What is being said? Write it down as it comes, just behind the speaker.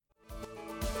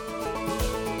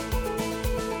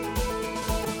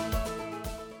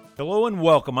Hello and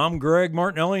welcome. I'm Greg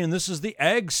Martinelli, and this is the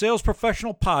Ag Sales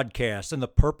Professional Podcast. And the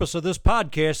purpose of this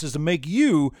podcast is to make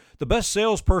you the best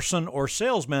salesperson or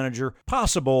sales manager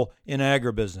possible in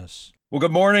agribusiness. Well,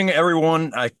 good morning,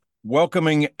 everyone.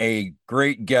 Welcoming a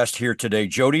great guest here today,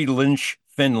 Jody Lynch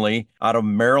Finley out of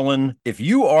Maryland. If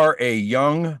you are a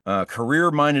young,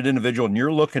 career-minded individual and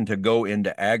you're looking to go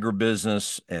into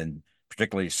agribusiness and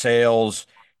particularly sales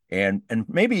and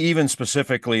maybe even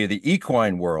specifically the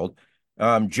equine world,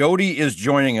 Jody is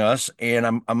joining us,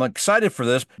 and I'm excited for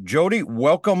this. Jody,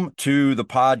 welcome to the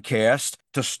podcast.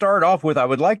 To start off with, I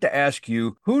would like to ask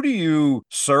you, who do you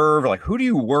serve? Like, who do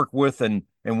you work with, and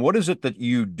what is it that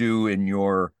you do in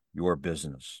your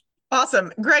business?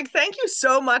 Awesome. Greg, thank you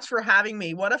so much for having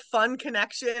me. What a fun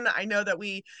connection. I know that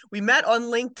we met on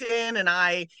LinkedIn and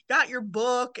I got your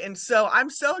book. And so I'm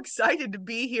so excited to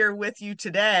be here with you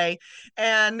today.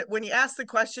 And when you ask the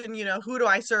question, who do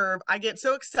I serve? I get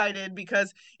so excited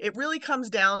because it really comes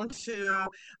down to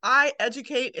I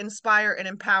educate, inspire, and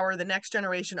empower the next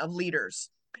generation of leaders.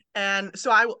 And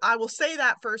so I will say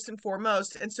that first and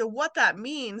foremost. And so what that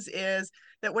means is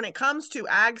that when it comes to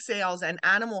ag sales and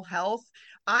animal health,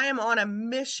 I am on a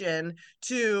mission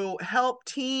to help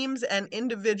teams and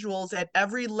individuals at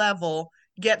every level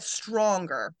get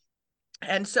stronger.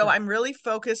 And so I'm really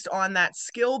focused on that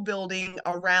skill building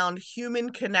around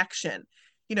human connection.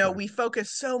 We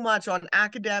focus so much on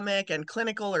academic and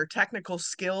clinical or technical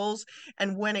skills.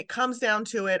 And when it comes down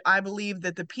to it, I believe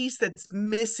that the piece that's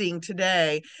missing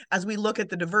today, as we look at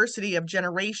the diversity of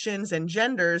generations and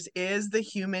genders, is the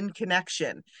human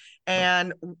connection.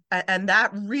 And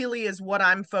that really is what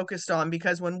I'm focused on,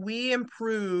 because when we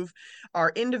improve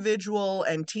our individual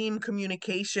and team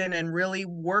communication and really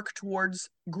work towards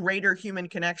greater human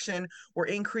connection, we're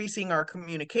increasing our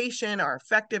communication, our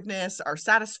effectiveness, our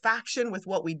satisfaction with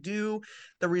what we do,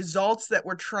 the results that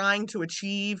we're trying to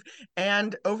achieve,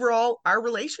 and overall our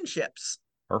relationships.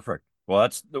 Perfect. Well,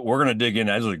 we're going to dig in.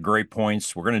 Those are great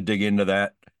points. We're going to dig into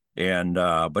that. And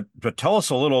but tell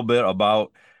us a little bit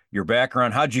about your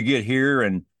background. How'd you get here,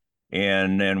 and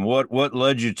what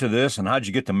led you to this, and how'd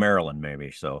you get to Maryland,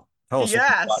 maybe? So tell us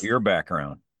about your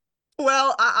background.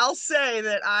 Well, I'll say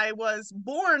that I was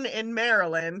born in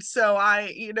Maryland, so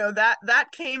that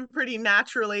came pretty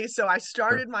naturally. So I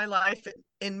started my life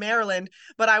in Maryland,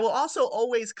 but I will also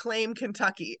always claim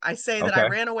Kentucky. I say that I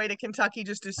ran away to Kentucky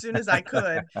just as soon as I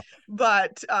could.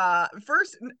 But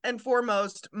first and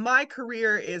foremost, my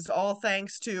career is all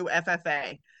thanks to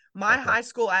FFA. My high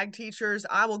school ag teachers,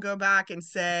 I will go back and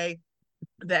say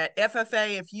that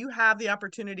FFA, if you have the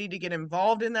opportunity to get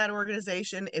involved in that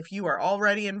organization, if you are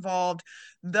already involved,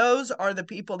 those are the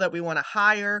people that we want to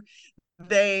hire.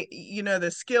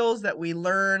 The skills that we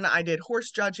learn, I did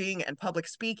horse judging and public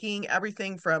speaking,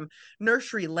 everything from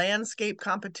nursery landscape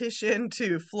competition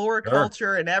to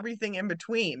floriculture and everything in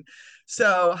between.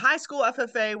 So high school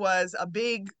FFA was a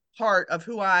big part of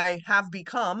who I have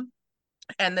become.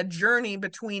 And the journey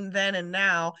between then and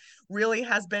now really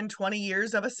has been 20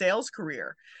 years of a sales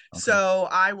career. So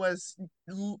I was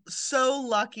so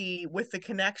lucky with the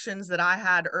connections that I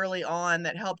had early on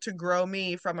that helped to grow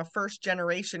me from a first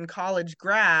generation college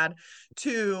grad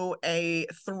to a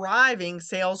thriving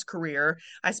sales career.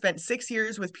 I spent 6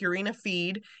 years with Purina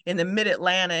Feed in the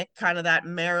Mid-Atlantic, kind of that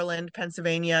Maryland,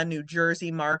 Pennsylvania, New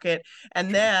Jersey market.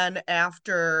 And then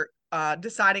after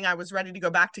deciding I was ready to go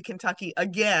back to Kentucky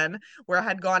again, where I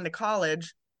had gone to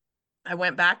college, I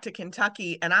went back to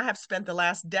Kentucky, and I have spent the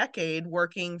last decade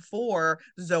working for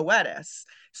Zoetis.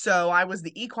 So I was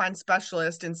the equine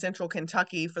specialist in Central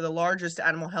Kentucky for the largest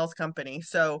animal health company.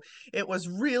 So it was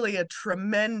really a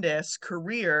tremendous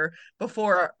career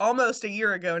before almost a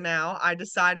year ago now, I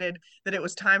decided that it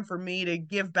was time for me to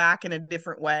give back in a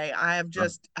different way. I have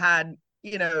just had,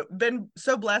 been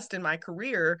so blessed in my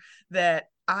career that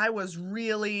I was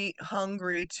really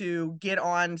hungry to get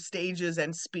on stages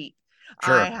and speak.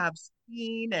 Sure. I have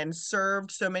seen and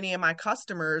served so many of my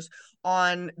customers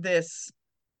on this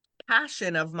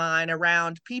passion of mine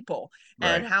around people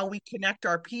and how we connect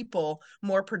our people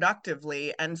more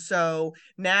productively. And so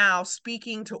now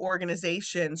speaking to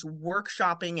organizations,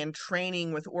 workshopping and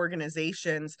training with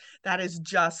organizations,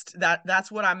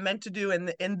 that's what I'm meant to do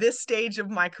in this stage of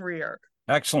my career.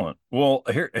 Excellent. Well,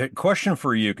 here, a question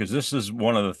for you, because this is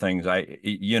one of the things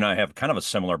you and I have kind of a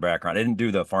similar background. I didn't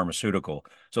do the pharmaceutical.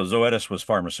 So Zoetis was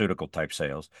pharmaceutical type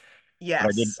sales. Yes.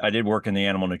 But I did work in the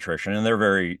animal nutrition, and they're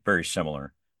very, very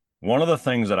similar. One of the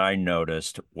things that I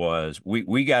noticed was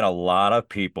we got a lot of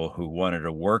people who wanted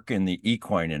to work in the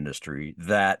equine industry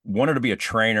that wanted to be a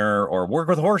trainer or work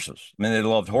with horses. I mean, they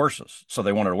loved horses, so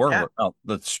they wanted to work with. Now,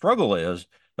 the struggle is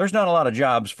there's not a lot of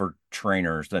jobs for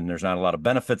trainers, then there's not a lot of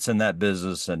benefits in that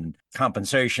business, and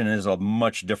compensation is a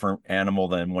much different animal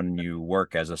than when you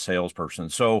work as a salesperson.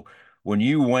 So when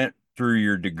you went through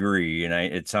your degree, and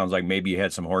it sounds like maybe you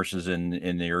had some horses in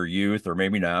your youth, or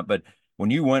maybe not, but when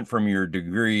you went from your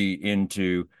degree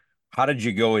into, how did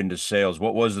you go into sales?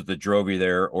 What was it that drove you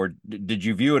there? Or did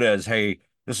you view it as, hey,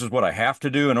 this is what I have to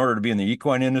do in order to be in the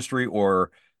equine industry, or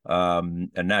a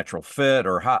natural fit?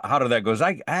 Or how did that go? 'Cause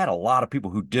I had a lot of people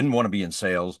who didn't want to be in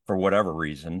sales for whatever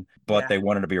reason, but Yeah. they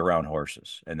wanted to be around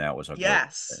horses, and that was a great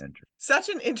Yes. entry. Such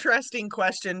an interesting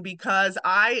question because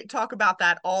I talk about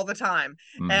that all the time.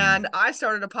 Mm-hmm. And I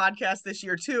started a podcast this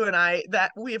year too, and I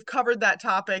that we have covered that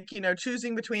topic,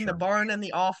 choosing between the Sure. barn and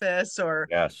the office, or,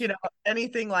 Yes.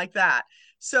 anything like that.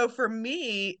 So for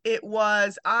me, it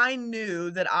was, I knew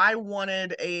that I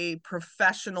wanted a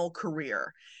professional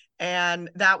career. And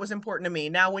that was important to me.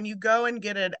 Now, when you go and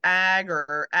get an ag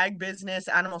or ag business,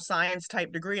 animal science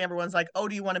type degree, everyone's like, oh,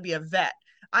 do you want to be a vet?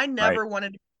 I Right. never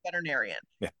wanted to be a veterinarian.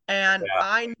 Yeah. And Yeah.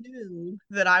 I knew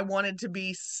that I wanted to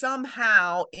be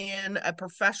somehow in a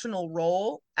professional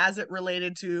role as it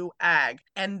related to ag.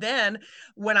 And then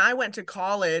when I went to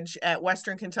college at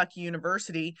Western Kentucky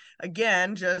University,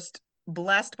 again, just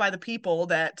blessed by the people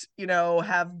that,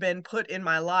 have been put in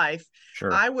my life,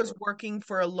 Sure. I was working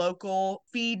for a local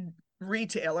feed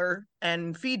retailer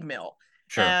and feed mill.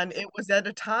 Sure. And it was at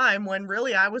a time when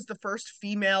really I was the first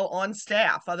female on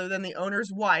staff, other than the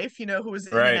owner's wife, who was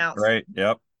in and Right. out. Right.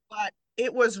 Yep. But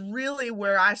it was really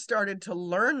where I started to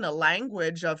learn the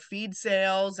language of feed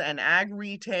sales and ag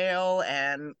retail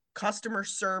and customer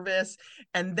service.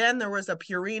 And then there was a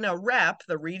Purina rep,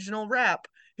 the regional rep,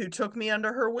 who took me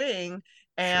under her wing.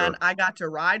 And Sure. I got to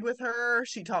ride with her.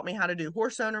 She taught me how to do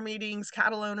horse owner meetings,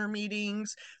 cattle owner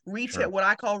meetings, retail, Sure. what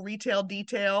I call retail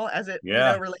detail as it,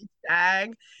 Yeah. relates to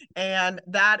ag. And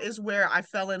that is where I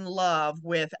fell in love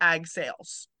with ag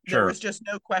sales. There Sure. was just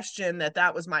no question that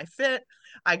that was my fit.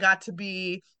 I got to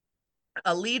be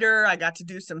a leader. I got to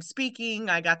do some speaking.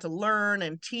 I got to learn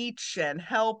and teach and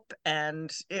help.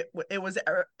 And it was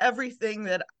everything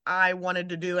that I wanted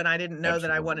to do. And I didn't know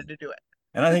that I Absolutely. wanted to do it.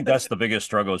 And I think that's the biggest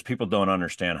struggle, is people don't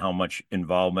understand how much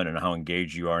involvement and how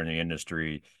engaged you are in the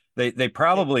industry. They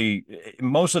probably,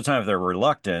 most of the time, if they're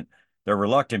reluctant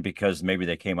because maybe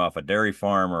they came off a dairy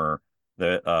farm, or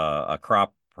a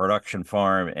crop production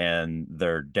farm, and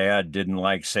their dad didn't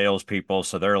like salespeople,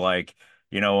 so they're like,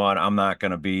 you know what, I'm not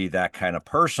going to be that kind of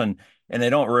person. And they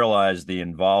don't realize the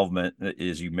involvement,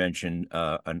 as you mentioned,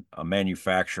 a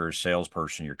manufacturer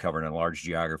salesperson. You're covering a large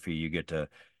geography. You get to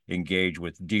engage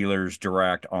with dealers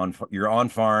direct on, you're on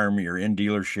farm, you're in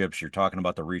dealerships, you're talking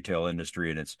about the retail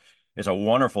industry, and it's a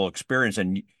wonderful experience.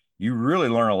 And you really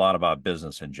learn a lot about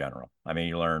business in general. I mean,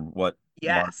 you learn what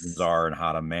margins Yes. are and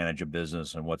how to manage a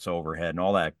business and what's overhead and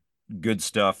all that good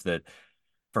stuff that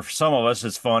for some of us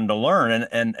it's fun to learn.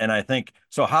 And I think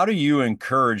so. How do you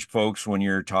encourage folks when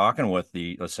you're talking with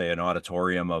let's say, an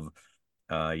auditorium of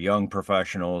young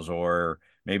professionals, or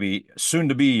maybe soon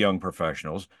to be young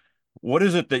professionals? What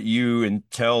is it that you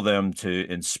tell them to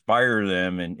inspire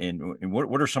them, and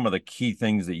what are some of the key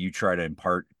things that you try to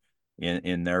impart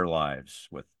in their lives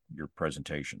with your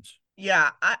presentations?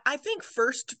 Yeah, I think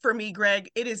first for me, Greg,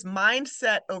 it is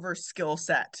mindset over skill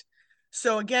set.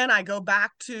 So again, I go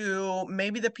back to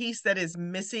maybe the piece that is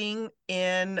missing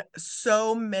in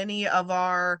so many of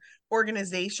our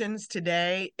organizations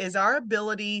today is our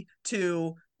ability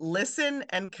to listen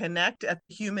and connect at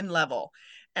the human level.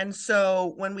 And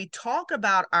so when we talk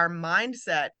about our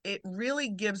mindset, it really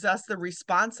gives us the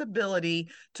responsibility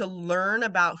to learn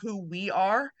about who we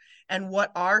are and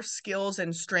what our skills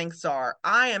and strengths are.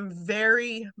 I am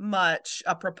very much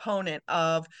a proponent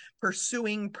of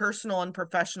pursuing personal and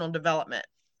professional development.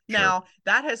 Sure. Now,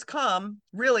 that has come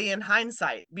really in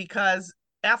hindsight because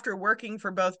after working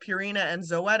for both Purina and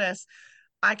Zoetis,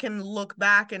 I can look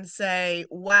back and say,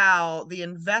 wow, the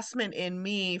investment in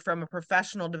me from a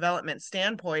professional development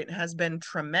standpoint has been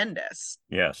tremendous.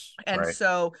 Yes. And Right.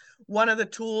 so, one of the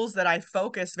tools that I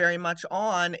focus very much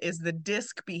on is the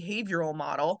DISC behavioral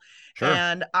model. Sure.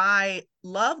 And I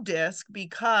love DISC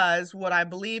because what I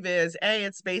believe is A,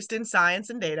 it's based in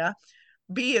science and data.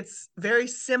 B, it's very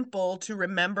simple to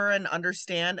remember and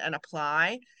understand and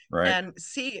apply. Right. And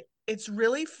C, it's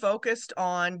really focused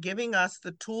on giving us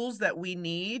the tools that we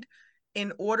need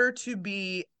in order to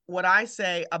be, what I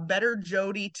say, a better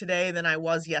Jody today than I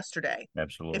was yesterday. If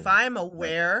Absolutely. I am Right.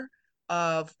 aware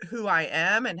of who I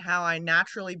am and how I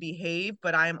naturally behave,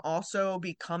 but I am also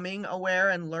becoming aware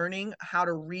and learning how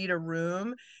to read a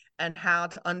room and how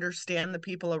to understand the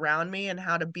people around me and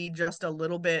how to be just a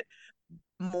little bit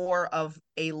more of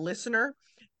a listener,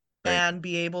 Right. and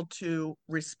be able to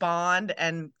respond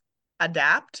and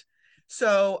adapt.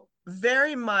 So,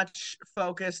 very much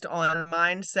focused on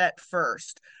mindset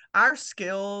first. Our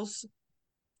skills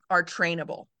are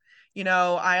trainable.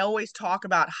 I always talk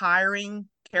about hiring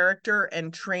character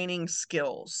and training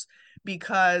skills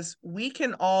because we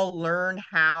can all learn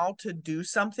how to do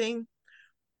something.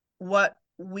 What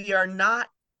we are not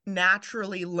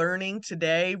naturally learning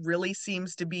today really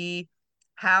seems to be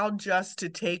how just to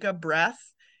take a breath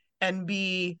and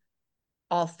be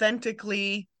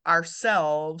authentically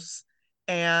ourselves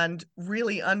and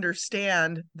really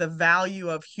understand the value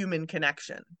of human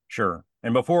connection. Sure.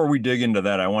 And before we dig into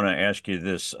that, I want to ask you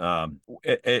this: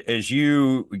 as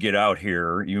you get out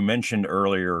here, you mentioned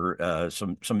earlier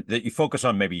some that you focus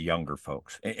on maybe younger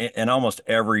folks. And almost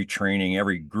every training,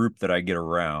 every group that I get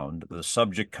around, the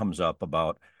subject comes up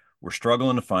about we're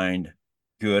struggling to find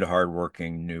good,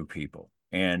 hardworking new people,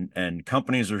 and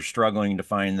companies are struggling to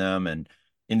find them, and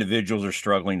individuals are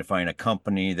struggling to find a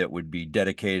company that would be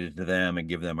dedicated to them and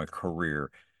give them a career.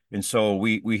 And so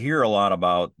we hear a lot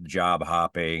about job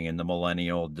hopping and the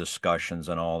millennial discussions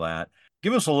and all that.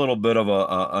 Give us a little bit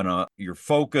of your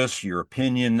focus, your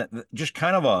opinion, just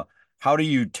kind of how do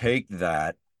you take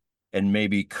that and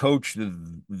maybe coach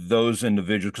those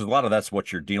individuals? Because a lot of that's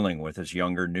what you're dealing with is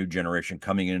younger, new generation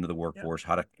coming into the workforce,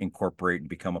 how to incorporate and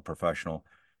become a professional.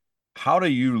 How do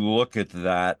you look at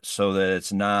that so that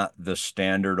it's not the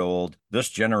standard old, this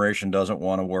generation doesn't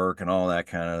want to work and all that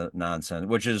kind of nonsense,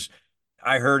 which is,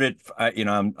 I heard it,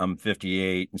 I'm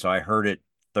 58. And so I heard it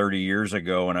 30 years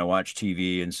ago when I watched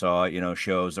TV and saw,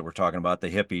 shows that were talking about the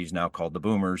hippies, now called the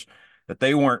boomers, that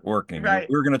they weren't working. Right.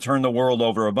 We were going to turn the world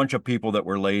over, a bunch of people that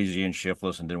were lazy and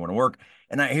shiftless and didn't want to work.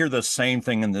 And I hear the same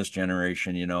thing in this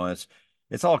generation.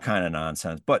 It's all kind of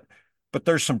nonsense, but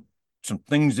there's some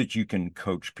things that you can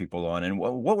coach people on. And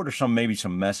what are maybe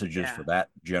some messages for that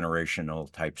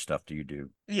generational type stuff do you do?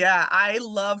 Yeah, I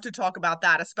love to talk about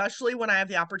that, especially when I have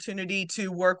the opportunity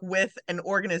to work with an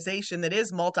organization that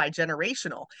is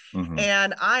multi-generational. Mm-hmm.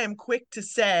 And I am quick to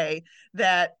say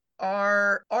that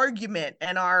our argument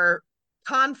and our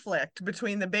conflict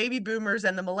between the baby boomers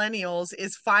and the millennials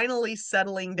is finally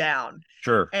settling down.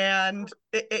 Sure. And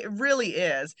it really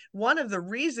is. One of the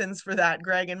reasons for that,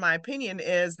 Greg, in my opinion,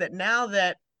 is that now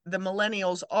that the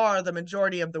millennials are the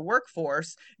majority of the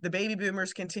workforce, the baby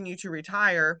boomers continue to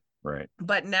retire. Right.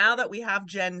 But now that we have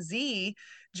Gen Z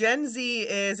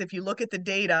is, if you look at the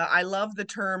data, I love the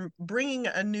term bringing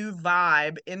a new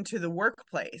vibe into the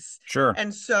workplace. Sure.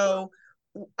 And so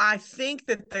I think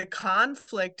that the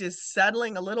conflict is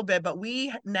settling a little bit, but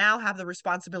we now have the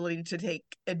responsibility to take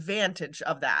advantage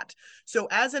of that. So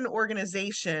as an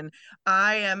organization,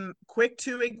 I am quick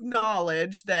to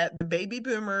acknowledge that the baby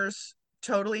boomers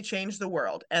totally changed the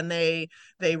world, and they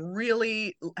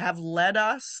really have led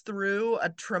us through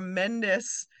a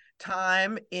tremendous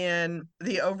time in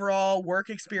the overall work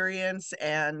experience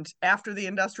and after the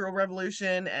Industrial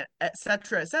Revolution, et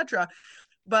cetera, et cetera.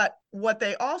 But what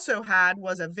they also had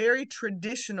was a very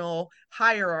traditional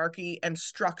hierarchy and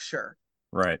structure.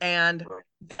 Right. And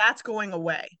that's going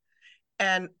away.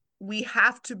 And we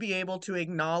have to be able to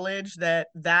acknowledge that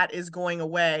that is going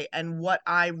away. And what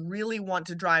I really want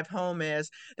to drive home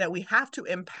is that we have to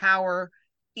empower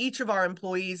each of our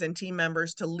employees and team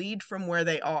members to lead from where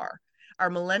they are.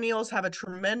 Our millennials have a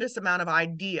tremendous amount of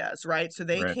ideas, right? So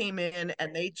they came in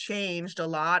and they changed a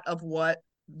lot of what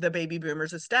the baby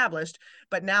boomers established,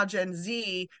 but now Gen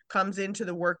Z comes into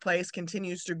the workplace,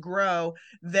 continues to grow.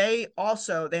 They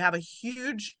have a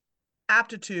huge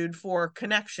aptitude for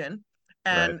connection,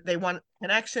 and they want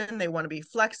connection, they want to be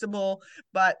flexible,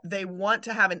 but they want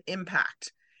to have an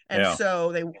impact. And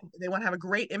so they want to have a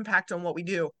great impact on what we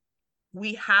do.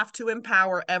 We have to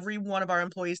empower every one of our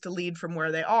employees to lead from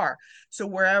where they are. So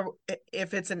wherever,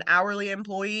 if it's an hourly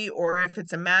employee or if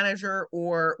it's a manager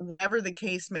or whatever the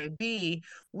case may be,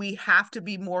 we have to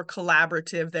be more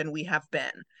collaborative than we have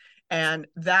been. And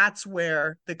that's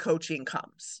where the coaching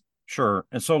comes. Sure.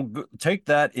 And so take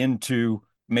that into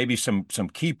maybe some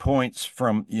key points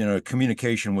from,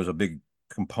 communication was a big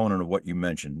component of what you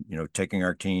mentioned, taking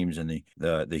our teams and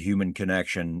the human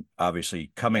connection, obviously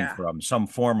coming from some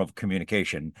form of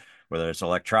communication, whether it's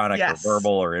electronic or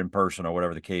verbal or in person or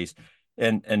whatever the case,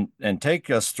 and take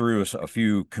us through a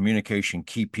few communication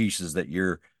key pieces that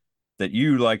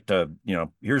you like to,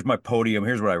 here's my podium.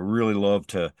 Here's what I really love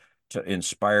to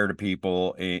inspire to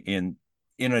people in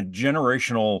a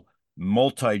generational,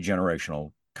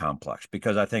 multi-generational complex,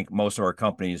 because I think most of our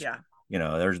companies,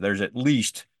 there's at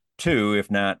least two, if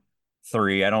not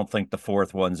three. I don't think the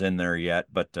fourth one's in there yet,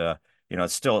 but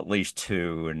it's still at least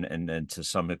two and to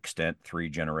some extent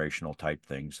three generational type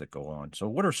things that go on. So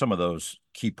what are some of those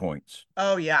key points?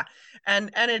 Oh yeah. And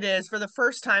it is for the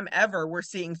first time ever, we're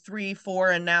seeing three,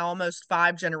 four, and now almost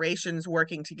five generations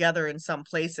working together in some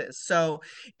places. So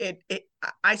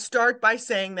I start by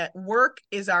saying that work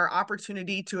is our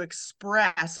opportunity to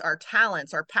express our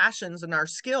talents, our passions, and our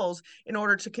skills in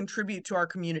order to contribute to our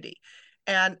community.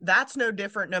 And that's no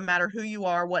different no matter who you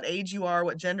are, what age you are,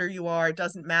 what gender you are, it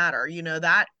doesn't matter.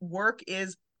 That work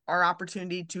is our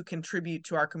opportunity to contribute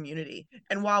to our community.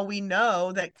 And while we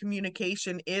know that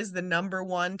communication is the number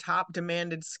one top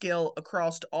demanded skill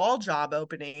across all job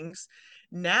openings,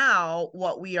 now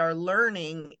what we are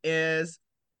learning is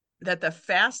that the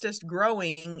fastest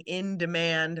growing in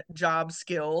demand job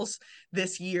skills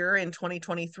this year in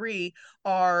 2023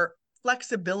 are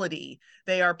flexibility.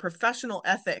 They are professional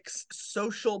ethics,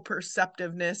 social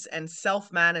perceptiveness, and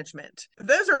self-management.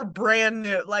 Those are brand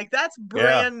new. Like that's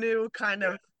brand new kind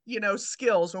of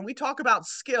skills. When we talk about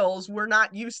skills, we're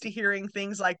not used to hearing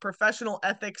things like professional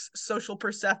ethics, social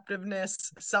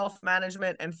perceptiveness,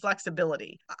 self-management, and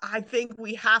flexibility. I think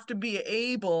we have to be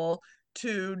able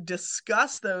to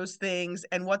discuss those things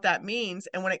and what that means.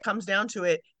 And when it comes down to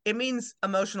it, it means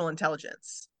emotional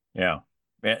intelligence. Yeah.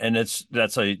 And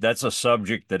that's a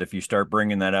subject that if you start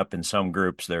bringing that up in some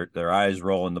groups, their eyes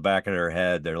roll in the back of their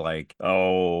head. They're like,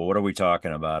 "Oh, what are we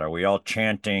talking about? Are we all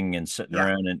chanting and sitting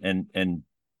around?" And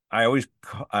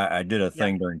I did a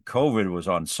thing during COVID was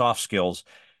on soft skills,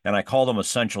 and I called them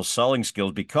essential selling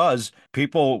skills because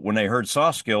people, when they heard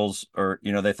soft skills, or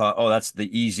they thought, "Oh, that's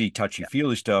the easy, touchy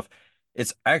feely stuff."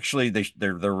 It's actually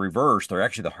they're reverse. They're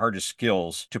actually the hardest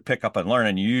skills to pick up and learn,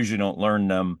 and you usually don't learn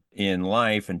them in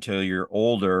life until you're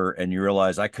older and you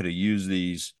realize I could have used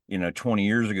these 20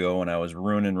 years ago when I was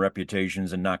ruining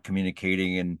reputations and not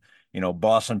communicating and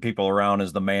bossing people around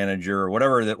as the manager or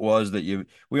whatever that was that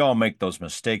we all make those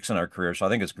mistakes in our career. So I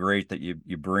think it's great that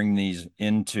you bring these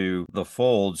into the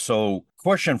fold. So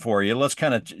question for you, let's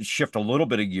kind of shift a little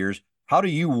bit of gears. How do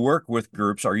you work with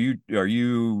groups? Are you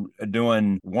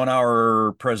doing 1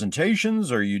 hour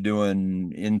presentations? Are you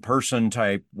doing in-person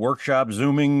type workshop,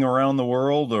 Zooming around the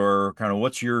world, or kind of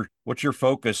what's your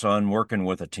focus on working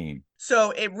with a team?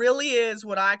 So it really is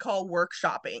what I call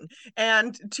workshopping.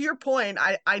 And to your point,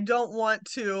 I don't want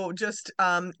to just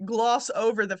gloss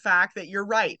over the fact that you're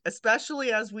right,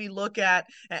 especially as we look at,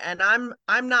 and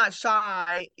I'm not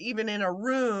shy, even in a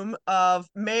room of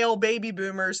male baby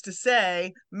boomers, to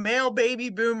say male baby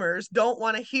boomers don't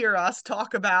want to hear us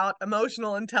talk about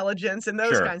emotional intelligence and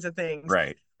those kinds of things.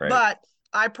 Right. But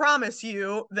I promise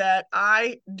you that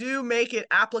I do make it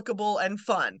applicable and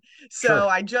fun. So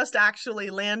I just actually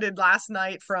landed last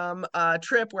night from a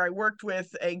trip where I worked with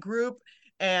a group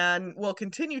and will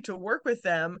continue to work with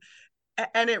them.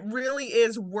 And it really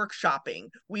is workshopping.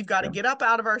 We've got to get up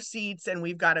out of our seats and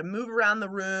we've got to move around the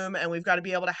room and we've got to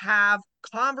be able to have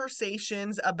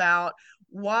conversations about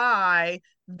why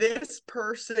this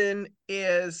person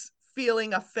is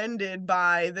feeling offended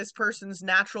by this person's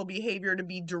natural behavior to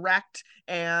be direct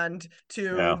and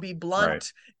to be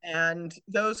blunt and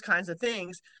those kinds of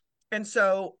things. And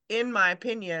so, in my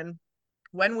opinion,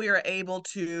 when we are able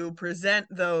to present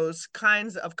those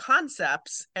kinds of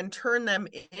concepts and turn them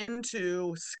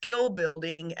into skill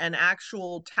building and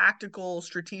actual tactical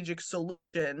strategic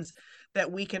solutions that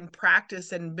we can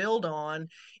practice and build on,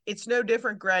 it's no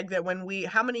different, Greg, that when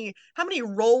how many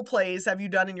role plays have you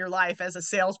done in your life as a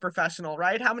sales professional,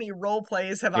 right? How many role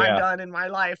plays have I done in my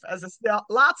life as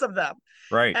lots of them.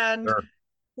 Right. And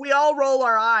we all roll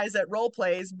our eyes at role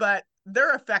plays, but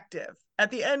they're effective.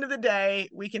 At the end of the day,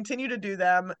 we continue to do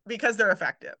them because they're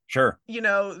effective. Sure.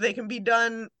 They can be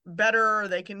done better,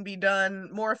 they can be done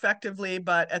more effectively,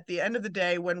 but at the end of the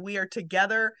day, when we are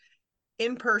together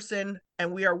in person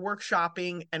and we are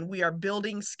workshopping and we are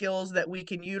building skills that we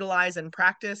can utilize and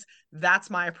practice,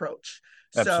 that's my approach.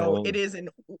 Absolutely. So it is an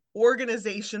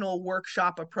organizational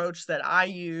workshop approach that I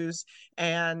use,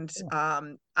 and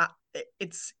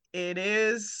it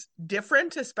is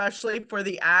different, especially for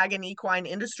the ag and equine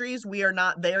industries. We are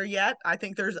not there yet. I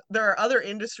think there are other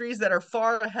industries that are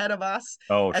far ahead of us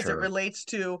as it relates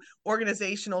to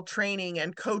organizational training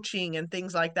and coaching and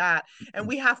things like that. And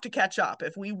we have to catch up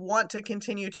if we want to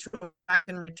continue to attract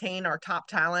and retain our top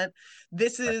talent.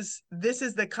 This is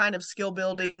the kind of skill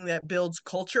building that builds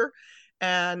culture.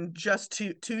 And just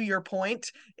to your point,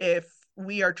 if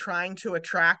we are trying to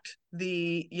attract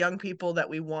the young people that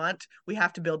we want, we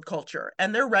have to build culture,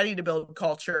 and they're ready to build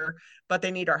culture, but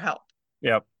they need our help.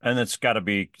 Yep. And it's got to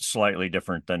be slightly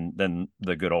different than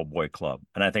the good old boy club.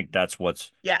 And I think that's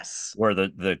what's Yes. where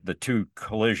the two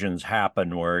collisions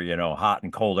happen, where, hot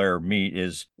and cold air meet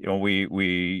is,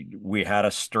 we had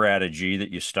a strategy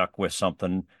that you stuck with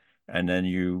something, and then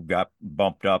you got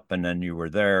bumped up, and then you were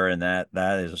there, and that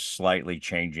is slightly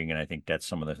changing. And I think that's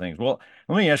some of the things. Well,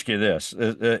 let me ask you this,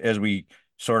 as we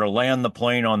sort of land the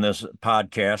plane on this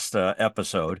podcast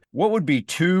episode, what would be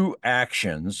two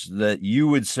actions that you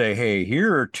would say, hey,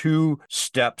 here are two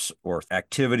steps or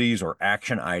activities or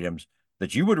action items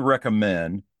that you would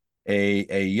recommend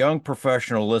a young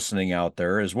professional listening out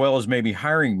there, as well as maybe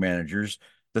hiring managers,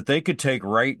 that they could take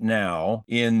right now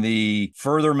in the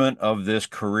furtherment of this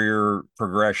career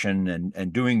progression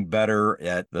and doing better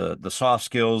at the soft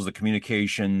skills, the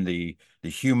communication, the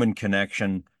human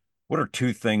connection? What are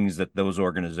two things that those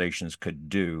organizations could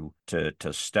do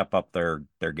to step up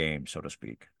their game, so to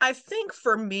speak? I think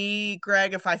for me,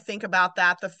 Greg, if I think about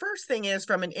that, the first thing is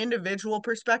from an individual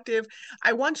perspective,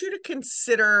 I want you to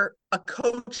consider a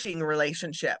coaching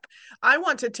relationship. I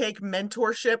want to take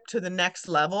mentorship to the next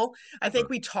level. I think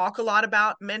Sure. we talk a lot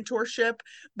about mentorship,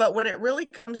 but when it really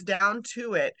comes down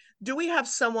to it, do we have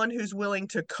someone who's willing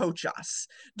to coach us?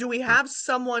 Do we Sure. have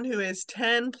someone who is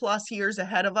 10 plus years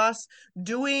ahead of us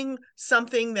doing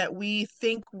something that we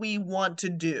think we want to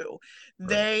do? Right.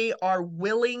 They are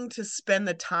willing to spend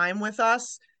the time with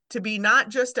us, to be not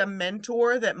just a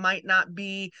mentor that might not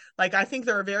be like, I think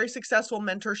there are very successful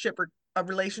mentorship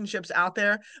relationships out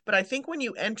there, but I think when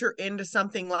you enter into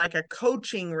something like a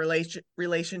coaching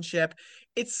relationship,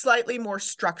 it's slightly more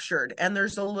structured and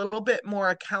there's a little bit more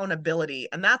accountability.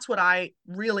 And that's what I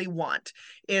really want,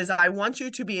 is I want you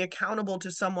to be accountable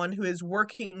to someone who is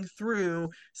working through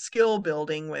skill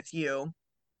building with you.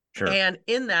 Sure. And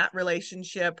in that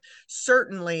relationship,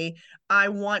 certainly, I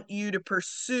want you to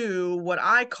pursue what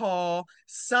I call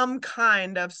some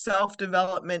kind of self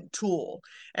development tool.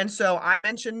 And so I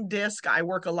mentioned DISC. I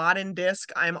work a lot in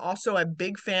DISC. I'm also a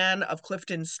big fan of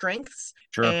Clifton Strengths,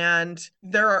 Sure. and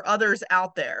there are others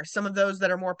out there. Some of those that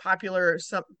are more popular,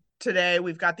 today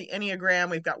we've got the Enneagram,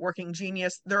 we've got Working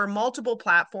Genius. There are multiple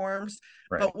platforms,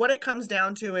 Right. but what it comes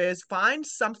down to is find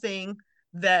something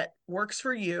that works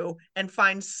for you and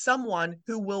find someone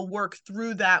who will work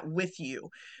through that with you,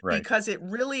 Right. because it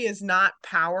really is not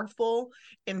powerful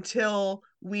until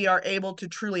we are able to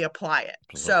truly apply it.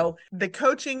 Absolutely. So the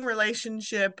coaching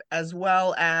relationship, as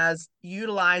well as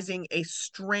utilizing a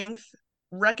strength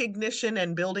recognition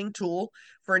and building tool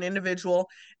for an individual,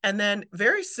 and then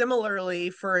very similarly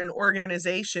for an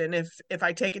organization, if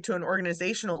I take it to an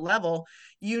organizational level,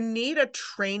 you need a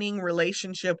training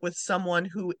relationship with someone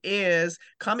who is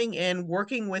coming in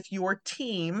working with your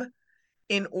team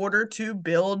in order to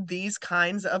build these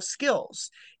kinds of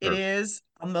skills. It Sure. is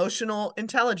emotional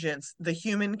intelligence, the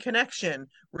human connection,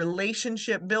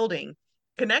 relationship building.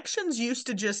 Connections used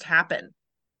to just happen.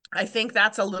 I think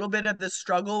that's a little bit of the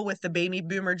struggle with the baby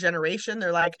boomer generation.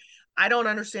 They're like, I don't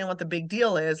understand what the big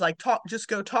deal is. Like, just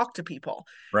go talk to people.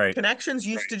 Right. Connections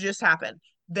used to just happen.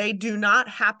 They do not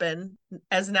happen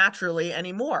as naturally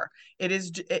anymore.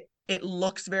 It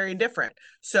looks very different.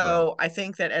 Right. So I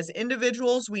think that as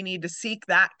individuals, we need to seek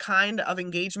that kind of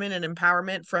engagement and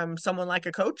empowerment from someone like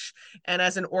a coach. And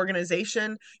as an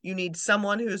organization, you need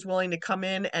someone who's willing to come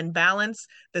in and balance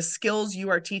the skills you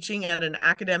are teaching at an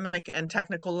academic and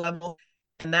technical level.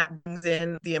 And that brings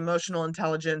in the emotional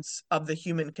intelligence of the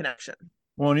human connection.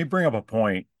 Well, and you bring up a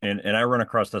point, and I run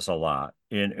across this a lot,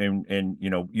 and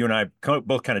you and I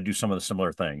both kind of do some of the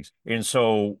similar things. And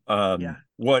so, Yeah.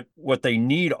 what they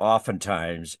need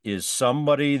oftentimes is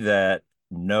somebody that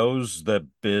knows the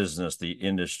business, the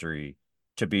industry,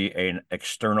 to be an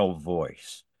external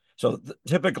voice. So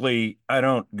typically, I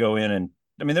don't go in and,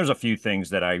 I mean, there's a few things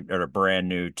that are brand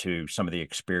new to some of the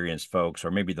experienced folks,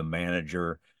 or maybe the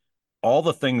manager. All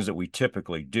the things that we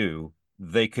typically do,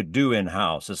 they could do in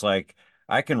house. It's like,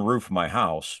 I can roof my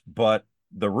house, but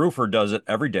the roofer does it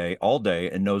every day, all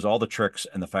day, and knows all the tricks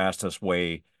and the fastest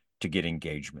way to get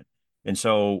engagement. And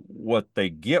so what they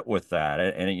get with that,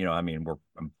 and I mean,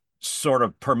 I'm sort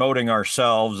of promoting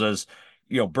ourselves as,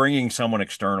 bringing someone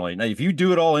externally. Now, if you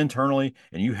do it all internally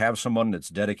and you have someone that's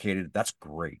dedicated, that's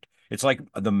great. It's like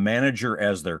the manager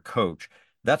as their coach.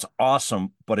 That's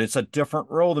awesome, but it's a different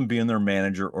role than being their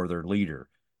manager or their leader.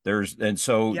 And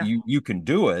so Yeah. you can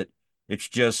do it. It's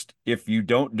just, if you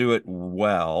don't do it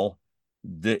well,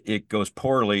 it goes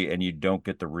poorly and you don't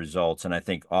get the results. And I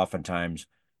think oftentimes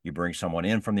you bring someone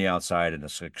in from the outside and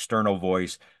this external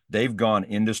voice, they've gone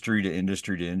industry to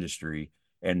industry to industry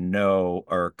and know,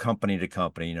 or company to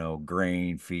company,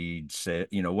 grain, feed,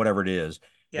 whatever it is.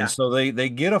 And Yeah. so they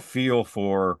get a feel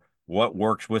for what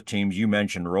works with teams. You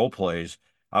mentioned role plays.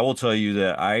 I will tell you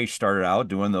that I started out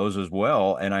doing those as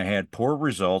well, and I had poor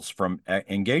results from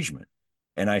engagement.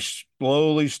 And I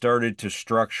slowly started to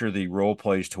structure the role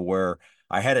plays to where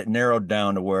I had it narrowed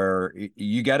down to where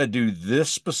you got to do this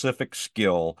specific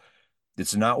skill.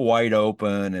 It's not wide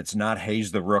open. It's not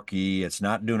haze the rookie. It's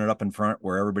not doing it up in front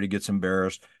where everybody gets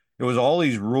embarrassed. It was all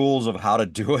these rules of how to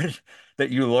do it that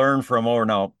you learn from, or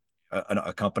now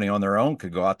a company on their own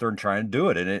could go out there and try and do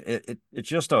it. And it's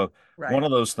just one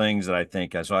of those things that I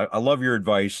think, so I love your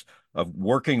advice of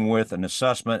working with an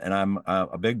assessment. And I'm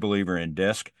a big believer in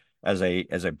DISC as a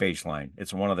baseline.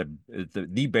 It's one of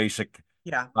the basic,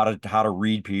 how to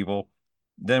read people.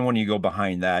 Then when you go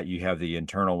behind that, you have the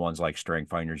internal ones like Strength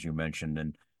Finders you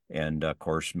mentioned, and of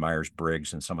course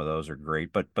Myers-Briggs, and some of those are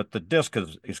great. But the DISC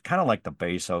is kind of like the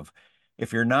base of,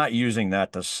 if you're not using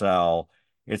that to sell,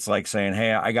 it's like saying,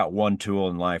 hey, I got one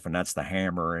tool in life, and that's the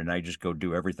hammer, and I just go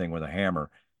do everything with a hammer.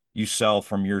 You sell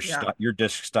from your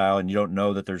DISC style, and you don't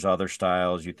know that there's other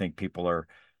styles. You think people are,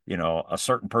 a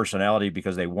certain personality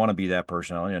because they want to be that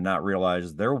personality, and not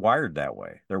realize they're wired that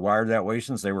way. They're wired that way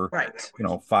since they were,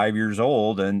 5 years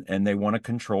old, and they want to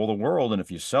control the world. And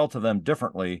if you sell to them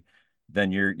differently,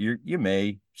 then you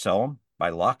may sell them by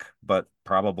luck, but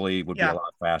probably would be a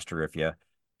lot faster if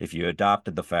you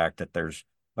adopted the fact that there's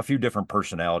a few different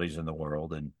personalities in the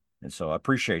world. And so I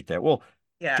appreciate that. Well,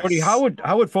 Jody, how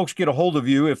would folks get a hold of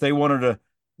you if they wanted to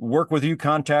work with you,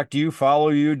 contact you, follow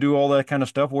you, do all that kind of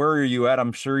stuff? Where are you at?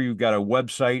 I'm sure you've got a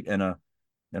website and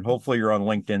hopefully you're on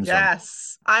LinkedIn.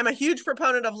 Yes, I'm a huge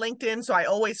proponent of LinkedIn, so I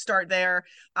always start there.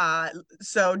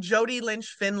 So Jody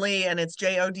Lynch Finley, and it's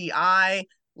Jodi.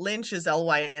 Lynch is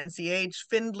Lynch.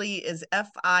 Findley is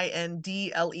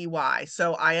Findley.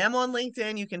 So I am on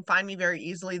LinkedIn. You can find me very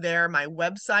easily there. My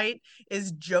website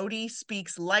is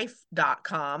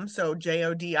jodispeakslife.com. So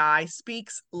Jodi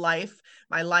speaks life.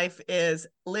 My life is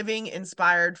living,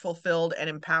 inspired, fulfilled, and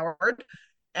empowered.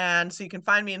 And so you can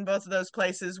find me in both of those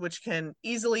places, which can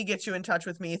easily get you in touch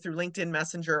with me through LinkedIn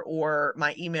Messenger or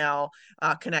my email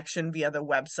connection via the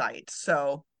website.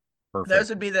 So those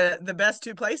would be the best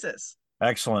two places.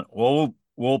 Excellent. Well,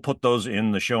 we'll put those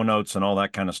in the show notes and all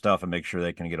that kind of stuff and make sure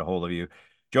they can get a hold of you.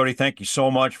 Jody, thank you so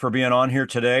much for being on here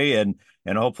today. And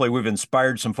hopefully we've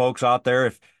inspired some folks out there.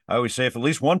 If I always say, if at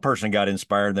least one person got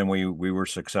inspired, then we were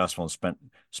successful and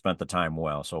spent the time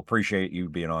well. So appreciate you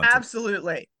being on.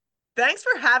 Absolutely. Thanks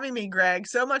for having me, Greg.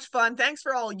 So much fun. Thanks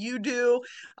for all you do.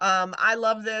 I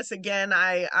love this. Again,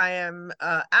 I am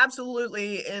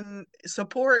absolutely in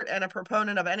support and a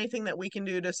proponent of anything that we can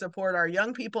do to support our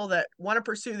young people that want to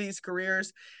pursue these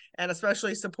careers, and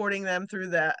especially supporting them through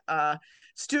the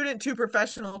student to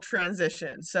professional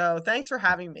transition. So thanks for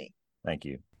having me. Thank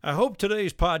you. I hope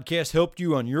today's podcast helped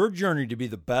you on your journey to be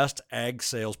the best ag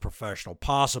sales professional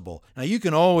possible. Now, you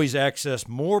can always access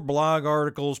more blog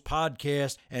articles,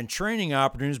 podcasts, and training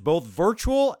opportunities, both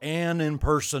virtual and in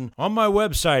person, on my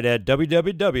website at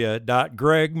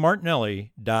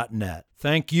www.gregmartinelli.net.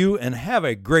 Thank you and have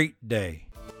a great day.